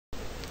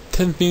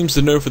10 themes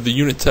to know for the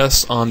unit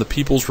test on the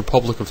People's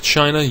Republic of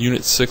China,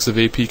 Unit 6 of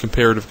AP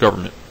Comparative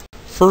Government.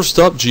 First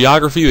up,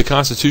 geography, the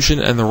Constitution,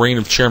 and the reign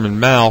of Chairman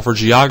Mao. For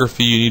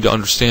geography, you need to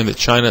understand that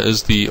China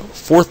is the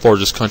fourth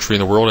largest country in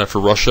the world after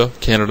Russia,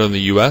 Canada, and the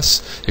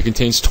U.S. It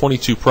contains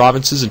 22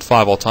 provinces and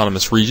 5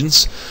 autonomous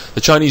regions.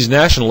 The Chinese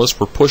nationalists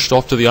were pushed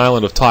off to the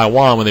island of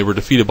Taiwan when they were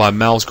defeated by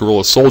Mao's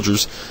guerrilla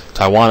soldiers.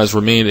 Taiwan has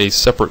remained a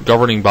separate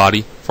governing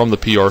body from the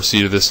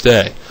PRC to this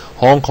day.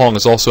 Hong Kong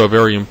is also a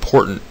very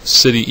important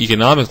city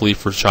economically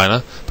for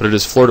China, but it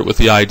has flirted with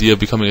the idea of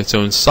becoming its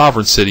own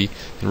sovereign city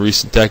in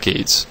recent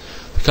decades.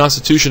 The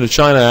Constitution of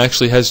China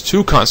actually has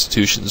 2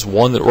 constitutions,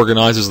 one that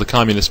organizes the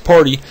Communist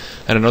Party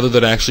and another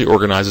that actually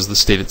organizes the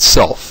state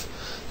itself.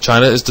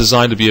 China is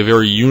designed to be a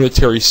very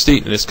unitary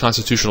state in its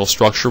constitutional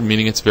structure,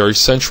 meaning it's very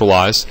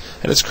centralized,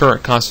 and its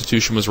current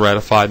constitution was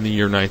ratified in the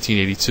year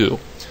 1982.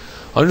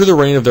 Under the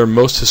reign of their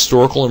most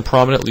historical and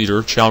prominent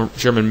leader,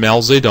 Chairman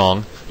Mao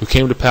Zedong, who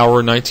came to power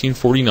in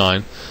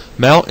 1949,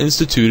 Mao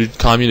instituted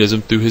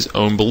communism through his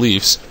own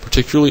beliefs,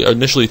 particularly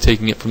initially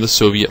taking it from the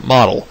Soviet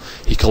model.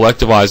 He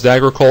collectivized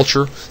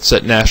agriculture,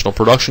 set national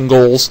production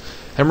goals,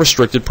 and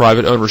restricted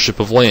private ownership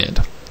of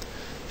land.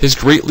 His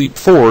Great Leap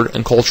Forward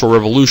and Cultural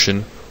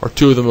Revolution are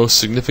 2 of the most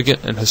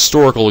significant and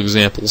historical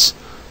examples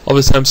of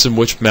attempts in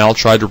which Mao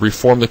tried to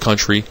reform the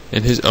country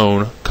in his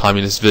own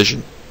communist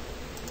vision.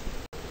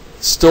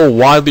 Still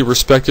widely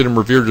respected and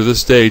revered to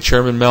this day,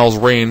 Chairman Mao's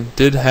reign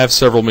did have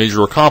several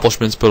major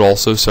accomplishments, but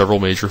also several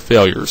major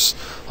failures.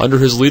 Under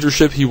his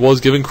leadership, he was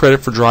given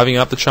credit for driving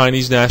out the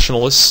Chinese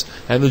nationalists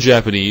and the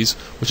Japanese,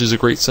 which is a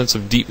great sense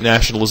of deep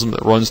nationalism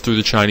that runs through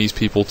the Chinese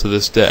people to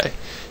this day.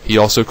 He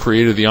also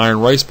created the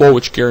Iron Rice Bowl,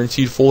 which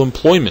guaranteed full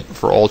employment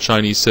for all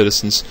Chinese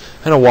citizens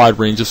and a wide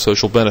range of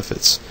social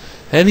benefits.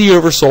 And he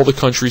oversaw the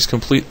country's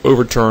complete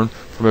overturn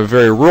from a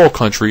very rural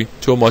country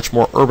to a much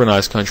more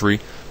urbanized country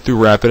through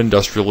rapid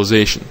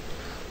industrialization.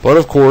 But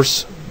of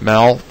course,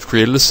 Mao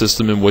created a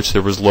system in which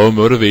there was low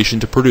motivation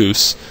to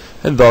produce,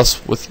 and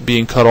thus, with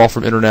being cut off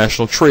from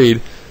international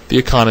trade, the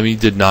economy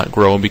did not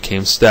grow and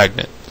became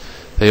stagnant.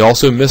 They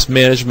also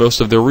mismanaged most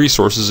of their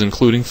resources,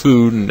 including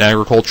food and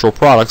agricultural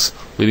products,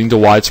 leading to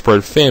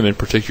widespread famine,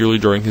 particularly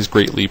during his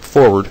Great Leap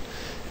Forward,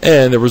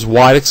 and there was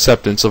wide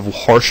acceptance of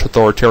harsh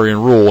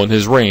authoritarian rule in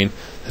his reign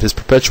that has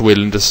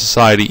perpetuated into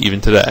society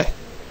even today.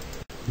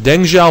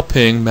 Deng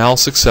Xiaoping,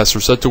 Mao's successor,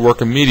 set to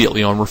work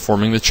immediately on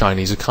reforming the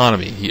Chinese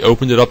economy. He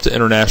opened it up to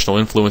international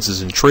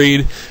influences in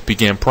trade,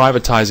 began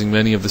privatizing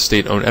many of the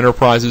state-owned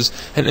enterprises,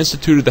 and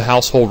instituted the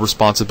household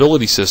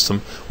responsibility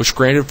system, which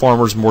granted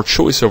farmers more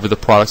choice over the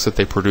products that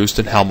they produced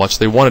and how much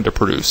they wanted to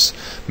produce.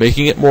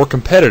 Making it more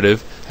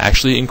competitive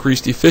actually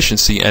increased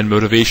efficiency and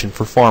motivation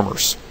for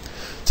farmers.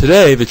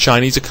 Today, the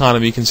Chinese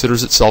economy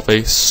considers itself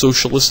a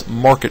socialist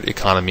market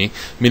economy,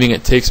 meaning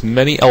it takes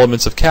many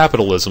elements of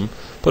capitalism,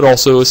 but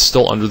also is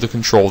still under the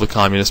control of the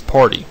Communist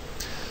Party.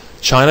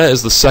 China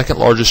is the second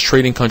largest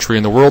trading country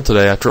in the world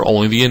today after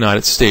only the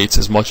United States,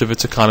 as much of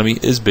its economy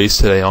is based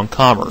today on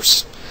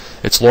commerce.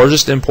 Its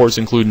largest imports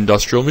include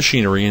industrial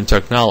machinery and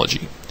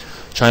technology.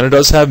 China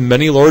does have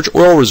many large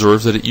oil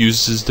reserves that it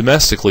uses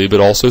domestically,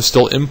 but also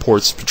still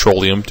imports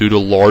petroleum due to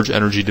large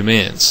energy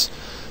demands.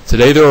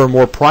 Today there are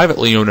more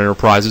privately owned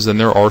enterprises than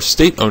there are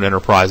state-owned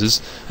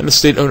enterprises, and the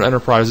state-owned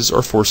enterprises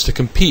are forced to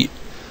compete,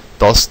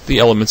 thus the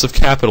elements of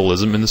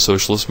capitalism in the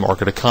socialist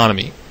market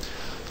economy.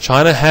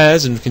 China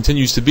has and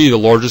continues to be the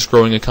largest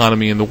growing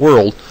economy in the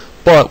world,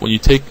 but when you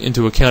take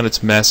into account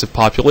its massive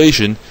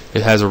population,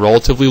 it has a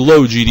relatively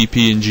low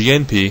GDP and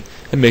GNP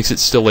and makes it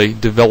still a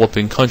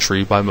developing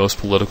country by most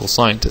political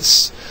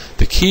scientists.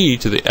 The key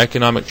to the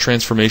economic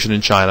transformation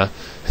in China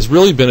has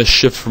really been a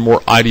shift from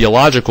more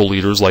ideological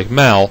leaders like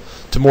Mao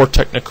to more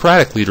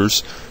technocratic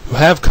leaders who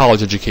have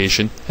college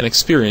education and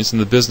experience in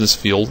the business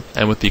field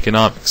and with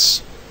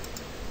economics.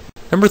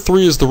 Number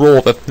 3 is the role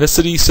of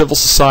ethnicity, civil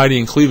society,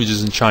 and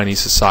cleavages in Chinese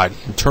society.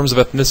 In terms of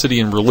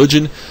ethnicity and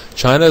religion,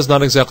 China is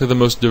not exactly the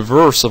most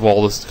diverse of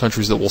all the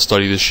countries that we'll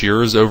study this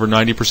year, as over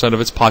 90%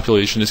 of its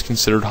population is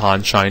considered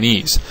Han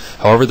Chinese.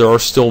 However, there are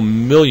still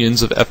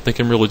millions of ethnic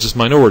and religious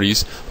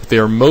minorities, but they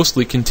are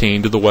mostly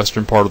contained to the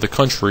western part of the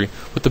country,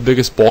 with the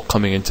biggest bulk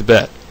coming in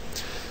Tibet.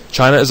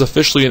 China is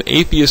officially an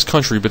atheist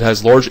country, but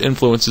has large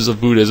influences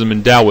of Buddhism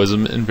and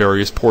Taoism in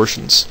various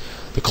portions.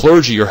 The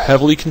clergy are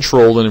heavily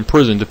controlled and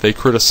imprisoned if they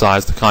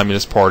criticize the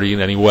Communist Party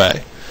in any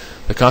way.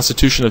 The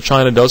Constitution of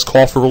China does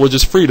call for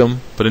religious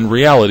freedom, but in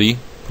reality,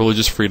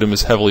 religious freedom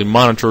is heavily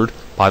monitored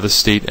by the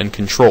state and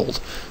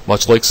controlled,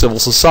 much like civil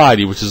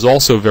society, which is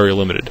also very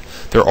limited.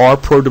 There are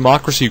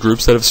pro-democracy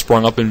groups that have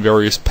sprung up in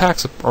various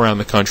packs around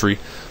the country,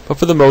 but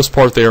for the most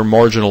part they are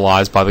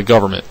marginalized by the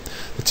government.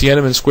 The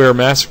Tiananmen Square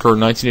massacre in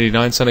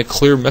 1989 sent a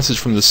clear message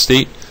from the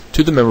state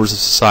to the members of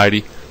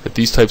society that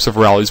these types of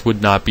rallies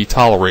would not be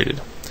tolerated.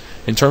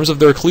 In terms of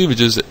their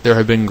cleavages, there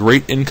have been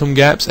great income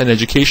gaps and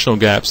educational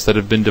gaps that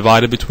have been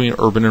divided between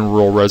urban and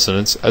rural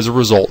residents as a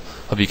result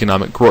of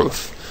economic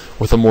growth.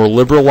 With a more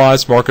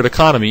liberalized market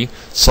economy,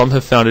 some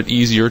have found it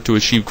easier to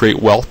achieve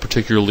great wealth,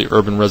 particularly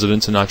urban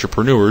residents and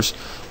entrepreneurs,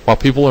 while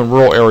people in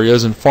rural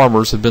areas and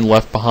farmers have been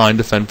left behind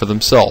to fend for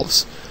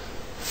themselves.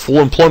 Full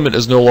employment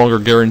is no longer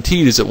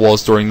guaranteed as it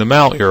was during the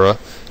Mao era,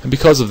 and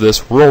because of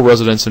this, rural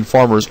residents and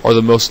farmers are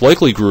the most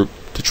likely group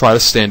to try to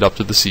stand up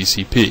to the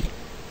CCP.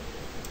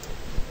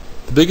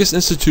 The biggest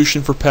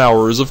institution for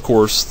power is, of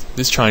course,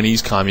 the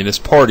Chinese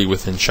Communist Party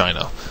within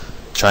China.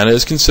 China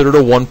is considered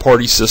a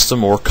one-party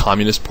system or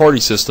Communist Party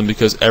system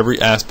because every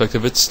aspect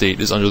of its state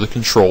is under the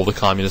control of the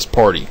Communist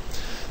Party.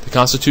 The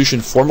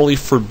Constitution formally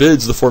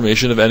forbids the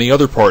formation of any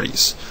other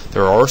parties.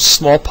 There are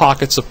small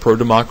pockets of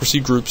pro-democracy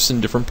groups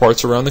in different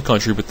parts around the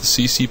country, but the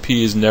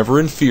CCP is never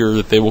in fear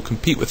that they will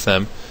compete with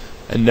them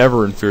and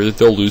never in fear that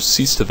they'll lose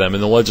seats to them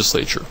in the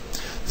legislature.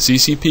 The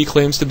CCP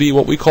claims to be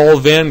what we call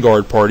a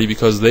vanguard party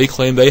because they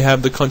claim they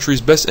have the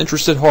country's best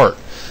interest at heart,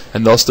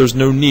 and thus there's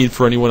no need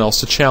for anyone else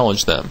to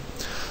challenge them.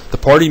 The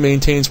party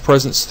maintains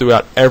presence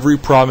throughout every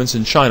province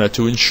in China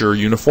to ensure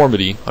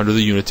uniformity under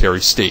the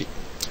unitary state.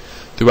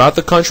 Throughout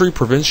the country,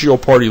 provincial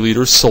party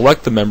leaders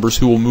select the members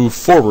who will move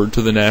forward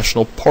to the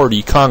National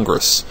Party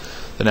Congress.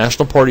 The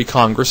National Party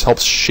Congress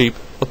helps shape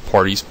the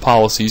party's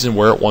policies and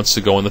where it wants to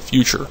go in the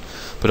future,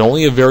 but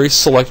only a very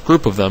select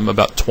group of them,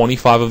 about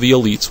 25 of the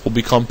elites, will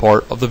become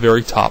part of the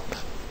very top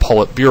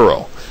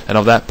Politburo, and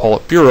of that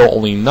Politburo,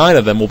 only 9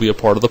 of them will be a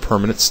part of the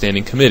Permanent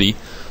Standing Committee,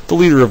 the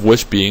leader of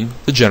which being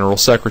the General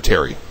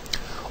Secretary.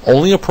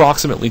 Only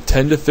approximately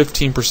 10 to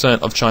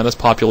 15% of China's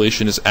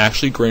population is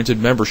actually granted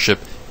membership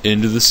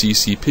into the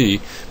CCP,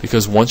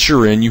 because once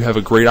you're in, you have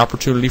a great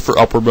opportunity for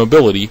upward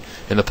mobility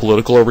in the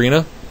political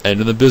arena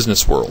and in the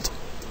business world.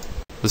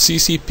 The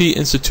CCP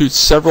institutes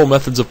several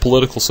methods of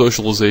political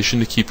socialization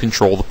to keep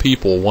control of the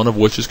people, one of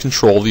which is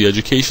control of the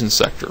education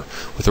sector,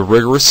 with a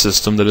rigorous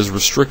system that is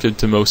restricted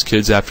to most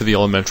kids after the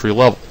elementary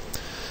level.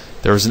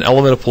 There is an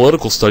element of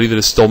political study that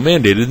is still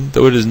mandated,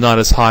 though it is not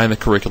as high in the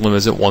curriculum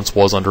as it once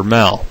was under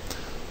Mao.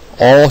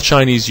 All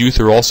Chinese youth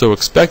are also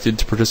expected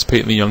to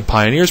participate in the Young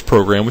Pioneers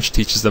program, which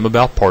teaches them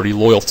about party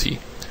loyalty.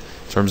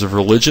 In terms of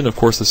religion, of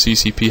course, the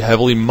CCP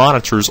heavily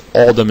monitors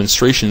all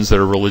demonstrations that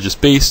are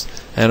religious-based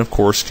and, of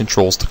course,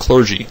 controls the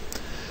clergy.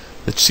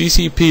 The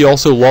CCP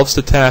also loves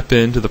to tap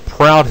into the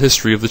proud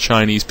history of the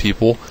Chinese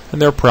people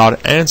and their proud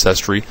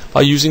ancestry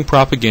by using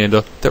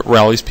propaganda that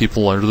rallies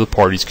people under the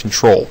party's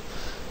control.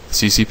 The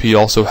CCP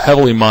also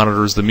heavily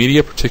monitors the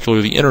media,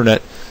 particularly the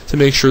internet, to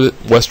make sure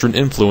that Western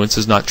influence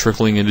is not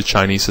trickling into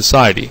Chinese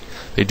society.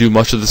 They do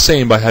much of the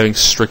same by having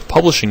strict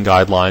publishing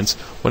guidelines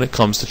when it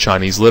comes to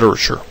Chinese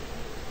literature.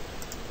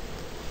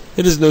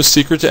 It is no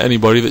secret to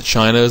anybody that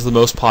China is the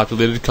most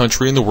populated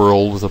country in the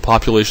world, with a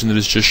population that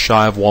is just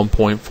shy of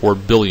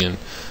 1.4 billion.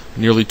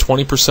 Nearly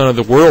 20% of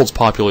the world's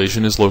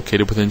population is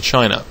located within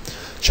China.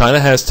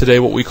 China has today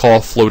what we call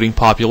a floating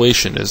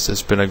population, as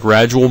there's been a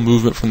gradual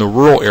movement from the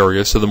rural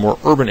areas to the more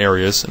urban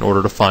areas in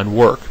order to find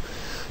work.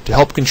 To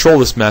help control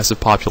this massive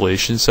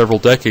population, several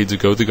decades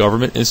ago the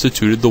government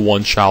instituted the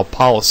one-child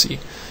policy.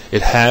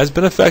 It has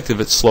been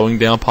effective at slowing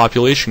down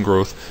population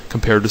growth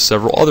compared to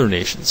several other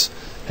nations,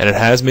 and it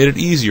has made it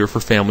easier for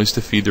families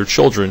to feed their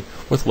children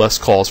with less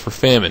calls for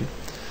famine.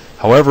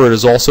 However, it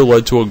has also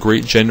led to a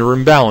great gender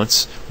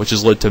imbalance, which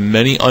has led to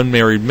many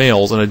unmarried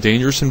males and a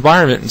dangerous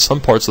environment in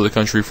some parts of the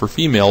country for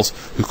females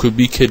who could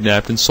be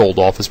kidnapped and sold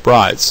off as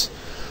brides.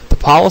 The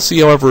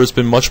policy, however, has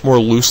been much more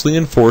loosely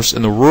enforced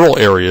in the rural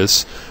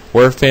areas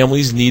where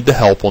families need the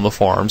help on the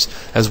farms,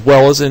 as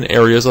well as in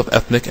areas of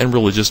ethnic and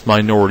religious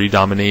minority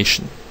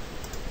domination.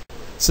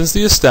 Since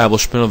the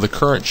establishment of the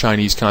current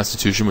Chinese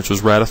Constitution, which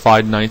was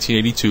ratified in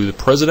 1982, the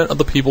President of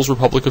the People's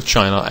Republic of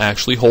China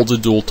actually holds a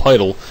dual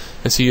title,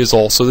 as he is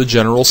also the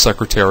General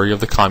Secretary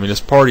of the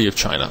Communist Party of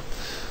China.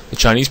 The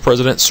Chinese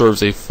President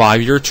serves a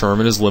 5-year term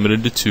and is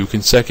limited to 2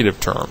 consecutive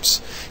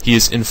terms. He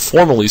is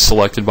informally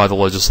selected by the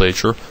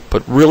legislature,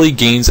 but really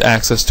gains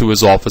access to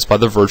his office by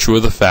the virtue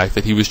of the fact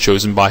that he was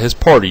chosen by his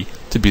party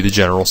to be the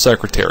General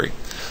Secretary.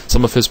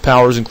 Some of his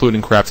powers include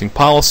crafting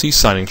policy,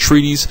 signing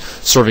treaties,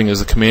 serving as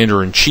the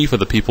Commander-in-Chief of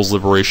the People's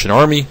Liberation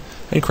Army,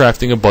 and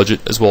crafting a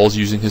budget, as well as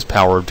using his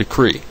power of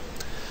decree.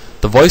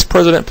 The Vice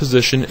President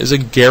position is a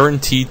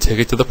guaranteed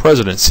ticket to the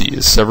presidency,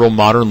 as several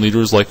modern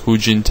leaders like Hu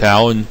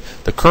Jintao and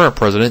the current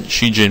President,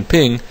 Xi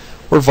Jinping,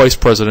 were Vice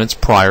Presidents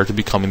prior to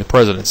becoming the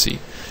presidency.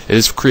 It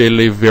has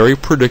created a very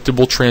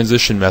predictable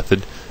transition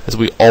method, as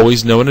we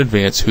always know in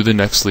advance who the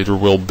next leader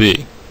will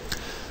be.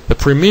 The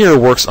Premier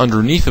works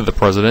underneath of the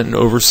President and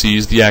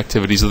oversees the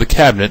activities of the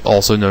Cabinet,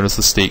 also known as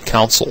the State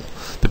Council.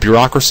 The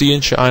bureaucracy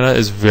in China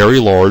is very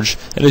large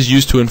and is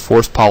used to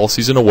enforce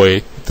policies in a way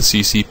that the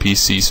CCP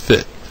sees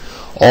fit.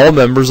 All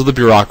members of the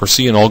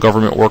bureaucracy and all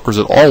government workers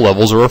at all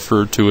levels are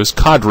referred to as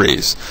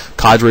cadres.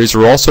 Cadres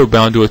are also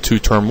bound to a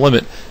 2-term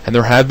limit, and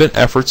there have been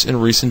efforts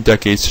in recent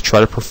decades to try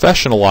to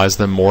professionalize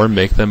them more and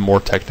make them more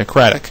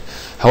technocratic.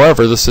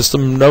 However, the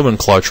system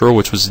nomenclature,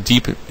 which was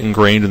deep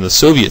ingrained in the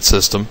Soviet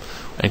system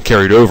and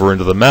carried over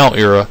into the Mao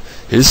era,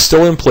 is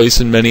still in place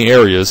in many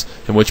areas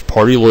in which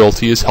party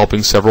loyalty is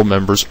helping several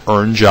members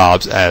earn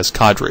jobs as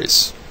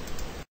cadres.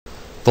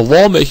 The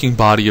lawmaking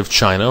body of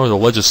China, or the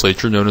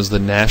legislature, known as the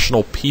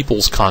National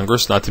People's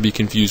Congress, not to be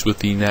confused with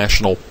the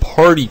National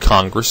Party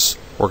Congress,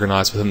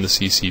 organized within the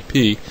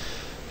CCP,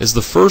 is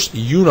the first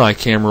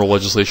unicameral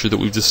legislature that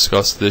we've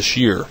discussed this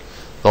year,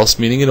 thus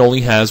meaning it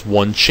only has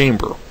one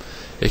chamber.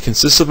 It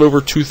consists of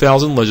over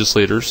 2,000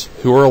 legislators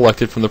who are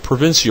elected from the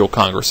provincial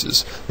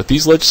congresses, but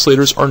these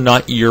legislators are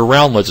not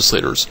year-round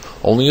legislators.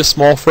 Only a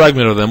small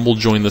fragment of them will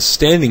join the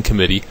standing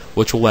committee,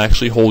 which will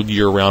actually hold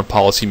year-round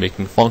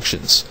policy-making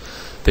functions.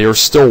 They are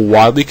still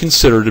widely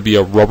considered to be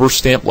a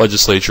rubber-stamp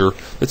legislature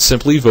that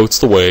simply votes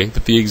the way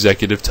that the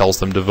executive tells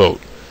them to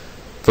vote.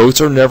 Votes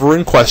are never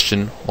in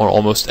question on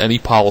almost any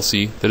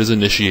policy that is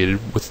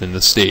initiated within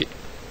the state.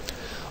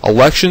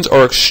 Elections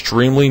are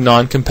extremely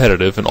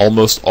non-competitive, and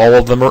almost all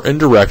of them are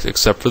indirect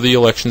except for the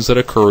elections that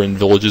occur in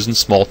villages and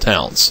small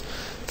towns.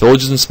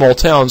 Villages and small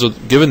towns are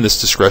given this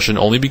discretion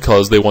only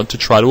because they want to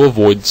try to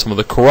avoid some of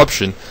the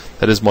corruption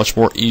that is much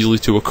more easily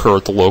to occur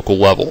at the local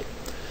level.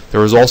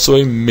 There is also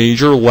a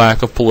major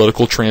lack of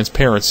political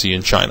transparency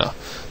in China.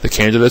 The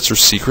candidates are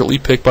secretly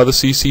picked by the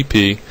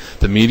CCP.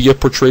 The media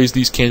portrays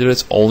these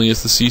candidates only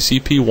as the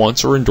CCP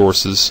wants or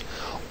endorses.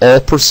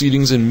 All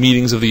proceedings and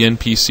meetings of the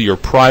NPC are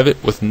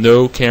private, with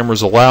no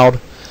cameras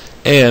allowed,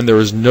 and there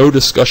is no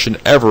discussion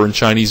ever in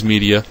Chinese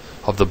media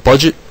of the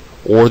budget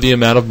or the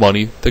amount of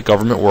money that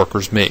government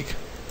workers make.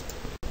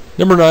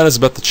 Number 9 is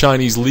about the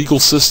Chinese legal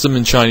system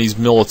and Chinese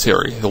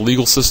military. The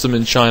legal system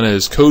in China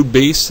is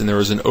code-based, and there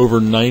is an over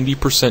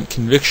 90%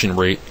 conviction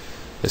rate,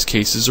 as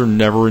cases are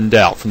never in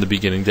doubt from the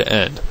beginning to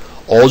end.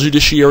 All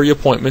judiciary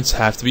appointments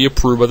have to be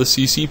approved by the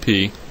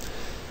CCP,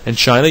 and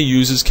China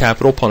uses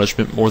capital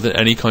punishment more than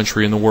any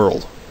country in the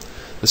world.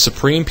 The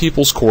Supreme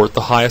People's Court,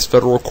 the highest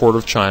federal court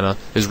of China,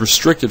 is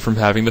restricted from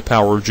having the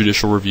power of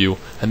judicial review,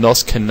 and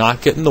thus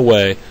cannot get in the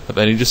way of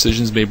any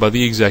decisions made by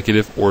the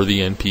executive or the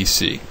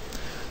NPC.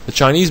 The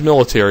Chinese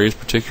military is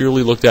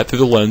particularly looked at through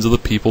the lens of the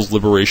People's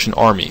Liberation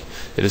Army.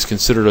 It is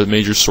considered a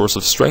major source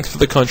of strength for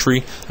the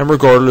country and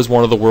regarded as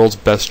one of the world's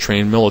best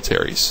trained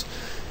militaries.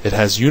 It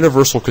has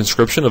universal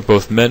conscription of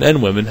both men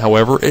and women.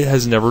 However, it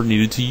has never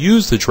needed to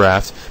use the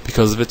draft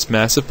because of its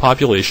massive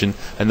population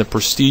and the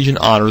prestige and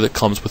honor that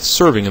comes with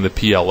serving in the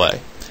PLA.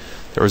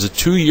 There is a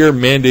 2-year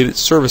mandated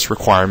service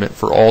requirement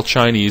for all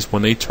Chinese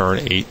when they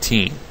turn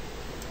 18.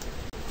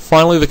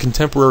 Finally, the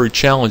contemporary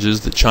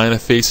challenges that China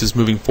faces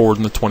moving forward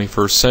in the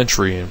 21st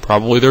century, and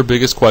probably their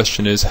biggest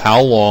question is,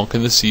 how long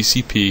can the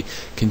CCP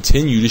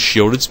continue to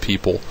shield its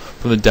people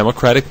from the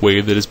democratic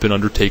wave that has been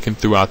undertaken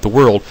throughout the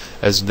world,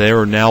 as they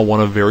are now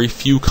one of very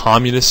few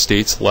communist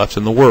states left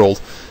in the world,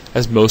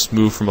 as most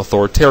move from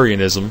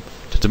authoritarianism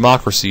to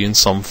democracy in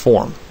some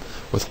form.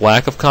 With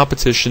lack of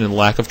competition and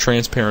lack of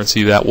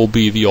transparency, that will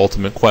be the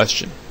ultimate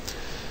question.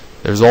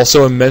 There's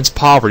also immense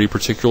poverty,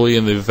 particularly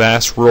in the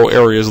vast rural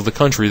areas of the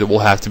country, that will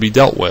have to be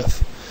dealt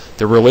with.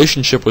 Their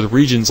relationship with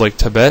regions like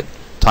Tibet,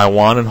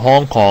 Taiwan, and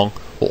Hong Kong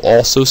will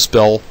also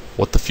spell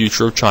what the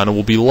future of China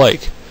will be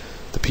like.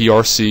 The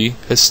PRC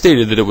has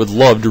stated that it would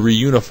love to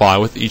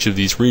reunify with each of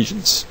these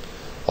regions.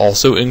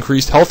 Also,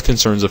 increased health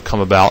concerns have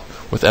come about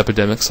with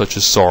epidemics such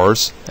as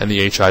SARS and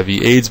the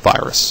HIV/AIDS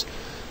virus.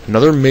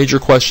 Another major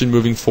question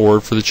moving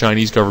forward for the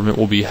Chinese government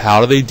will be,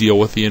 how do they deal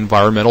with the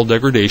environmental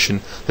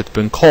degradation that's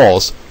been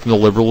caused from the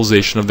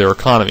liberalization of their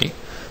economy.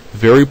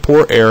 Very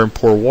poor air and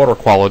poor water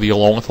quality,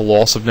 along with the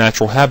loss of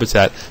natural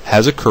habitat,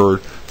 has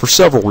occurred for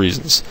several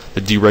reasons: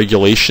 the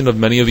deregulation of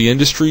many of the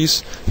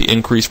industries, the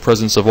increased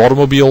presence of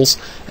automobiles,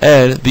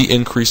 and the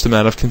increased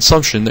amount of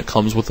consumption that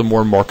comes with a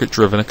more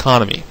market-driven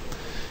economy.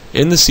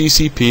 In the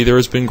CCP, there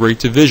has been great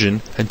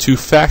division, and 2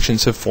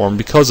 factions have formed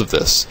because of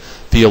this: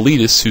 the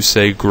elitists who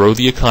say grow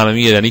the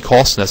economy at any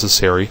cost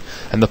necessary,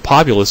 and the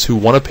populists who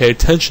want to pay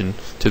attention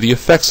to the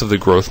effects of the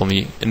growth on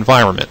the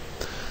environment.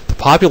 The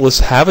populists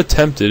have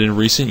attempted in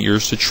recent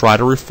years to try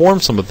to reform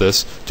some of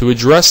this to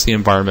address the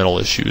environmental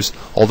issues,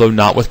 although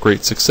not with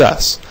great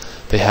success.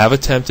 They have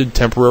attempted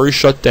temporary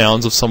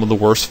shutdowns of some of the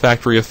worst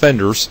factory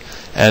offenders,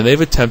 and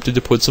they've attempted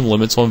to put some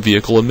limits on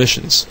vehicle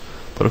emissions.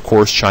 But of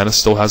course, China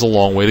still has a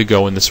long way to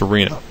go in this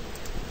arena.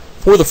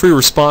 For the free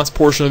response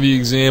portion of the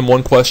exam,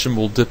 one question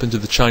will dip into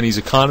the Chinese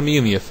economy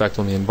and the effect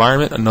on the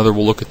environment. Another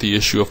will look at the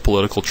issue of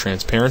political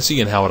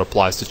transparency and how it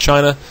applies to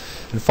China.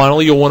 And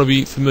finally, you'll want to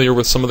be familiar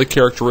with some of the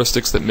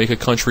characteristics that make a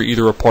country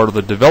either a part of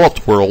the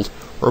developed world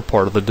or a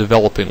part of the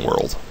developing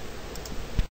world.